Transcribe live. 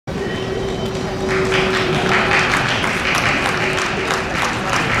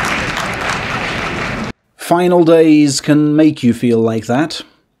Final days can make you feel like that.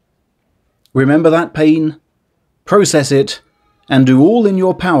 Remember that pain, process it, and do all in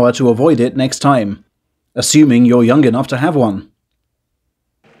your power to avoid it next time, assuming you're young enough to have one.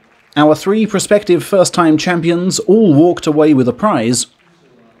 Our 3 prospective first-time champions all walked away with a prize,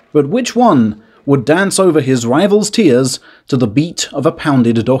 but which one would dance over his rival's tears to the beat of a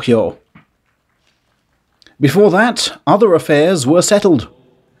pounded dohyo? Before that, other affairs were settled.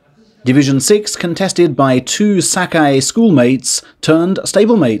 Division 6 contested by 2 Sakai schoolmates turned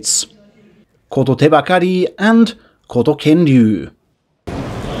stablemates, Koto Tebakari and Koto Kenryu.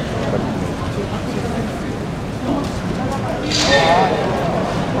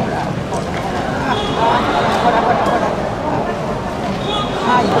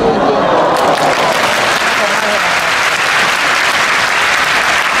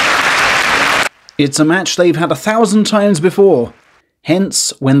 It's a match they've had 1,000 times before,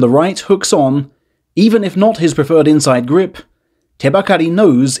 hence, when the right hook's on, even if not his preferred inside grip, Tebakari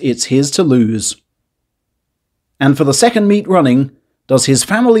knows it's his to lose. And for the second meet running, does his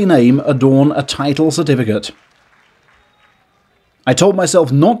family name adorn a title certificate. I told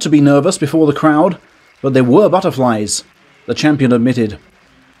myself not to be nervous before the crowd, but there were butterflies, the champion admitted.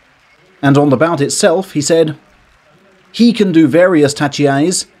 And on the bout itself, he said, he can do various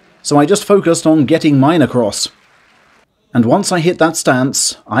tachiais, so I just focused on getting mine across. And once I hit that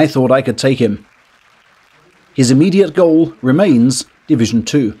stance, I thought I could take him. His immediate goal remains Division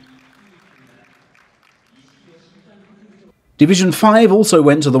 2. Division 5 also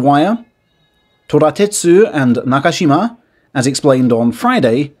went to the wire. Toratetsu and Nakashima, as explained on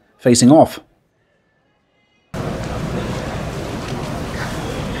Friday, facing off.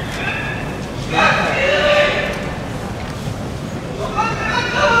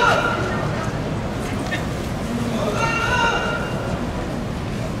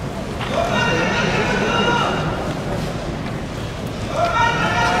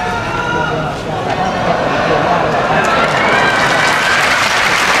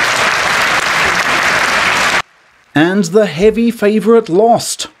 And the heavy favourite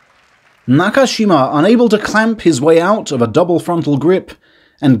lost. Nakashima unable to clamp his way out of a double frontal grip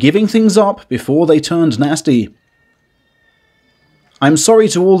and giving things up before they turned nasty. I'm sorry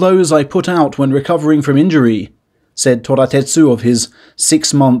to all those I put out when recovering from injury, said Toratetsu of his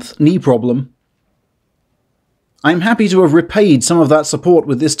 6-month knee problem. I'm happy to have repaid some of that support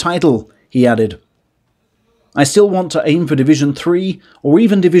with this title, he added. I still want to aim for Division 3 or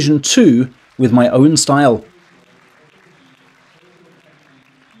even Division 2 with my own style.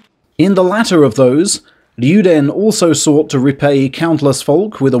 In the latter of those, Ryuden also sought to repay countless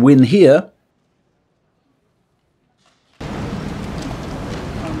folk with a win here.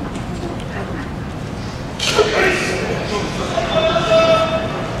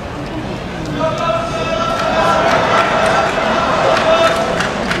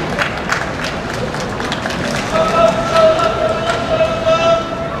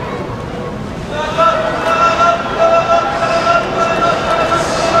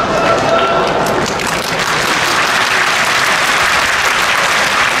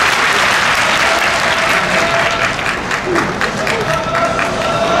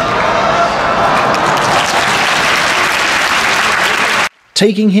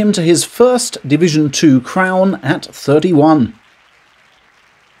 Taking him to his first Division 2 crown at 31.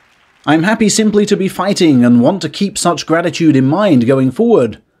 I'm happy simply to be fighting and want to keep such gratitude in mind going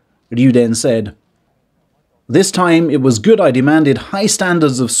forward, Ryuden said. This time it was good I demanded high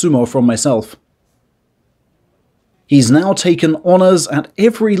standards of sumo from myself. He's now taken honours at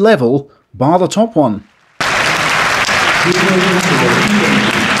every level, bar the top one.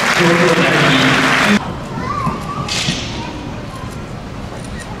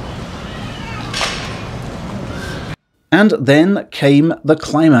 And then came the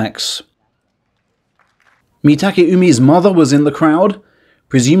climax. Mitake-umi's mother was in the crowd,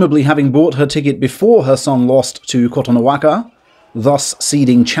 presumably having bought her ticket before her son lost to Kotonowaka, thus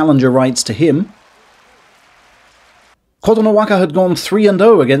ceding challenger rights to him. Kotonowaka had gone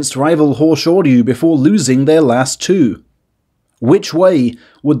 3-0 against rival Hoshoryu before losing their last 2. Which way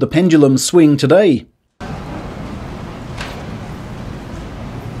would the pendulum swing today?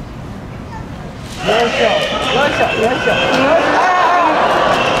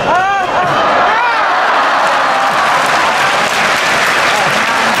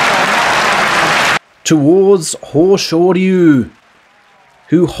 Towards Hoshoryu,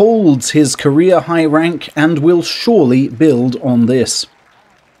 who holds his career high rank and will surely build on this.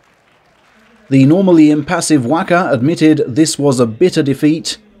 The normally impassive Waka admitted this was a bitter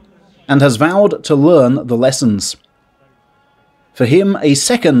defeat and has vowed to learn the lessons. For him, a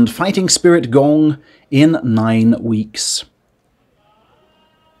second fighting spirit gong in 9 weeks.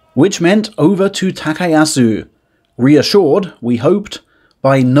 Which meant over to Takayasu, reassured, we hoped,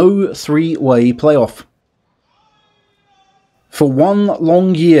 by no 3-way playoff. For 1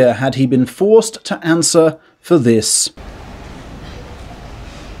 long year had he been forced to answer for this.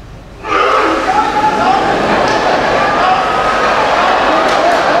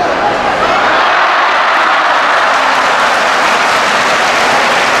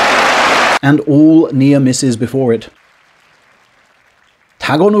 And all near misses before it.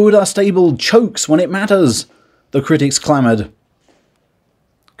 Tagonoda stable chokes when it matters, the critics clamoured.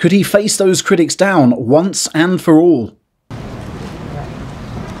 Could he face those critics down once and for all?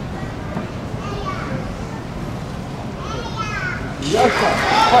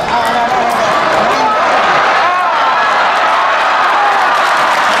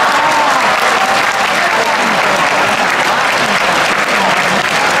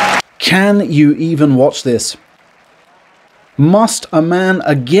 Can you even watch this? Must a man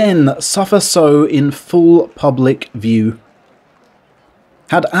again suffer so in full public view?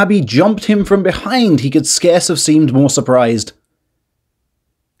 Had Abi jumped him from behind, he could scarce have seemed more surprised.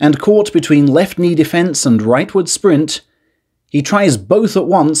 And caught between left knee defense and rightward sprint, he tries both at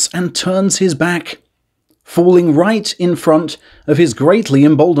once and turns his back, falling right in front of his greatly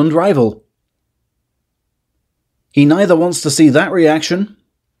emboldened rival. He neither wants to see that reaction,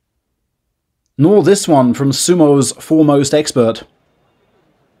 nor this one from sumo's foremost expert.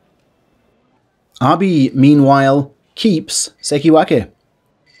 Abi, meanwhile, keeps Sekiwake.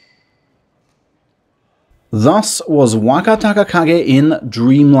 Thus was Waka Takakage in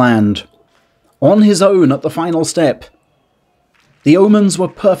dreamland, on his own at the final step. The omens were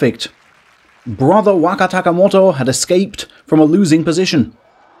perfect. Brother Waka Takamoto had escaped from a losing position.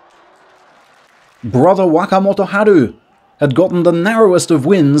 Brother Wakamoto Haru had gotten the narrowest of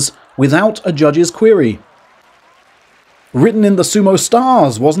wins without a judge's query. Written in the sumo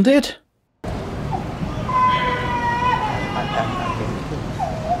stars, wasn't it?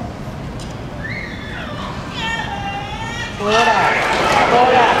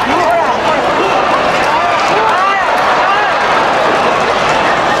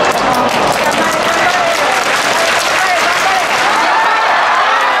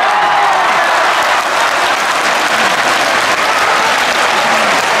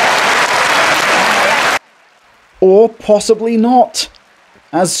 Or possibly not,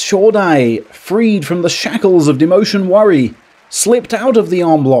 as Shodai, freed from the shackles of demotion worry, slipped out of the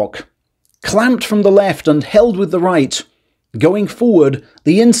arm block, clamped from the left and held with the right, going forward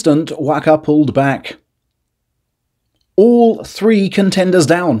the instant Waka pulled back. All 3 contenders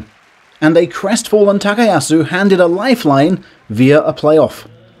down, and a crestfallen Takayasu handed a lifeline via a playoff.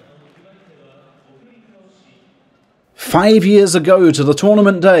 5 years ago to the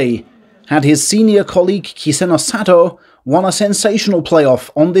tournament day, had his senior colleague Kiseno Sato won a sensational playoff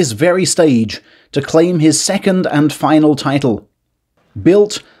on this very stage to claim his 2nd and final title.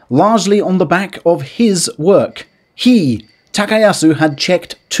 Built largely on the back of his work, he, Takayasu, had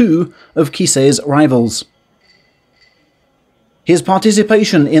checked 2 of Kisei's rivals. His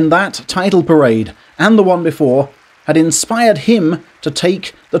participation in that title parade, and the one before, had inspired him to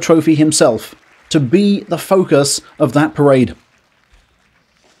take the trophy himself, to be the focus of that parade.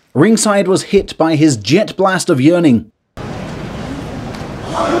 Ringside was hit by his jet blast of yearning.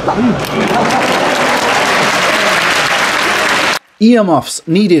 Earmuffs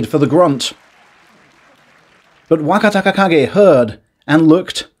needed for the grunt. But Waka Takakage heard and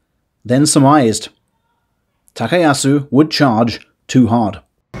looked, then surmised. Takayasu would charge too hard.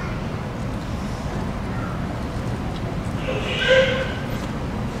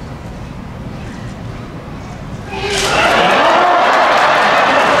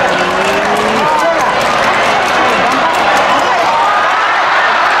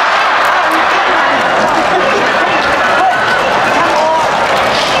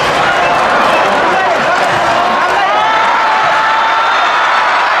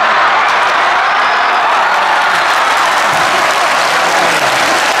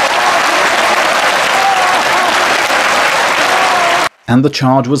 And the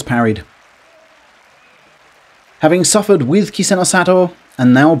charge was parried. Having suffered with Kiseno Sato,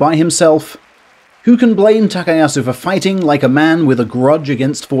 and now by himself, who can blame Takayasu for fighting like a man with a grudge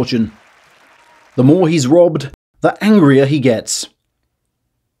against fortune? The more he's robbed, the angrier he gets.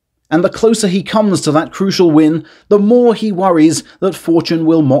 And the closer he comes to that crucial win, the more he worries that fortune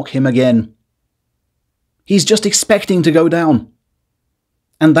will mock him again. He's just expecting to go down.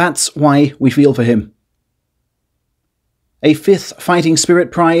 And that's why we feel for him. A 5th Fighting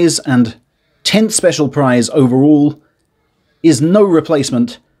Spirit prize and 10th Special prize overall is no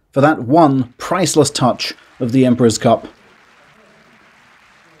replacement for that one priceless touch of the Emperor's Cup.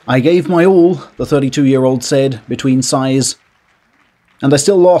 I gave my all, the 32-year-old said, between sighs. And I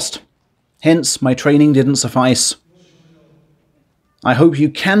still lost. Hence, my training didn't suffice. I hope you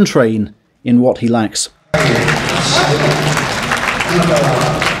can train in what he lacks.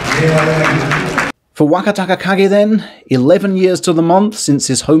 For Wakataka Kage then, 11 years to the month since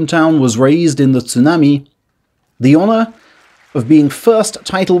his hometown was razed in the tsunami, the honour of being first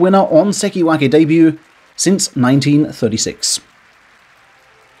title winner on Sekiwake debut since 1936.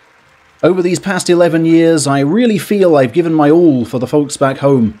 Over these past 11 years, I really feel I've given my all for the folks back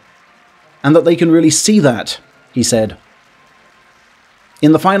home, and that they can really see that, he said.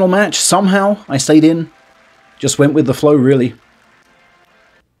 In the final match, somehow, I stayed in, just went with the flow really.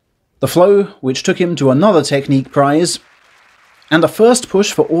 The flow which took him to another technique prize, and a first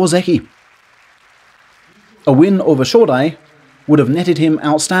push for Ozeki. A win over Shodai would have netted him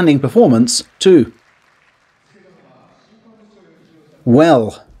outstanding performance too.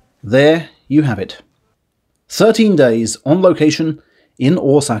 Well, there you have it. 13 days on location in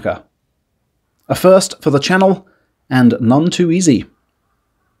Osaka. A first for the channel, and none too easy.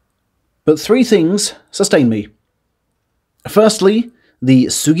 But 3 things sustain me. Firstly, the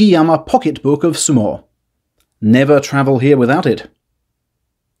Sugiyama pocketbook of sumo. Never travel here without it.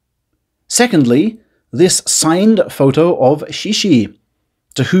 Secondly, this signed photo of Shishi,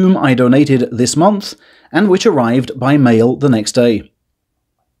 to whom I donated this month, and which arrived by mail the next day.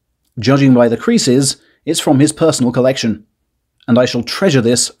 Judging by the creases, it's from his personal collection, and I shall treasure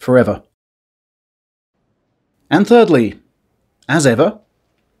this forever. And thirdly, as ever,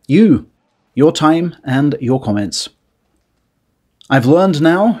 your time and your comments. I've learned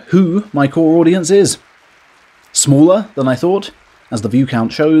now who my core audience is. Smaller than I thought, as the view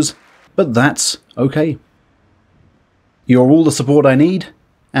count shows, but that's okay. You're all the support I need,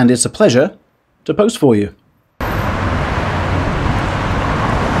 and it's a pleasure to post for you.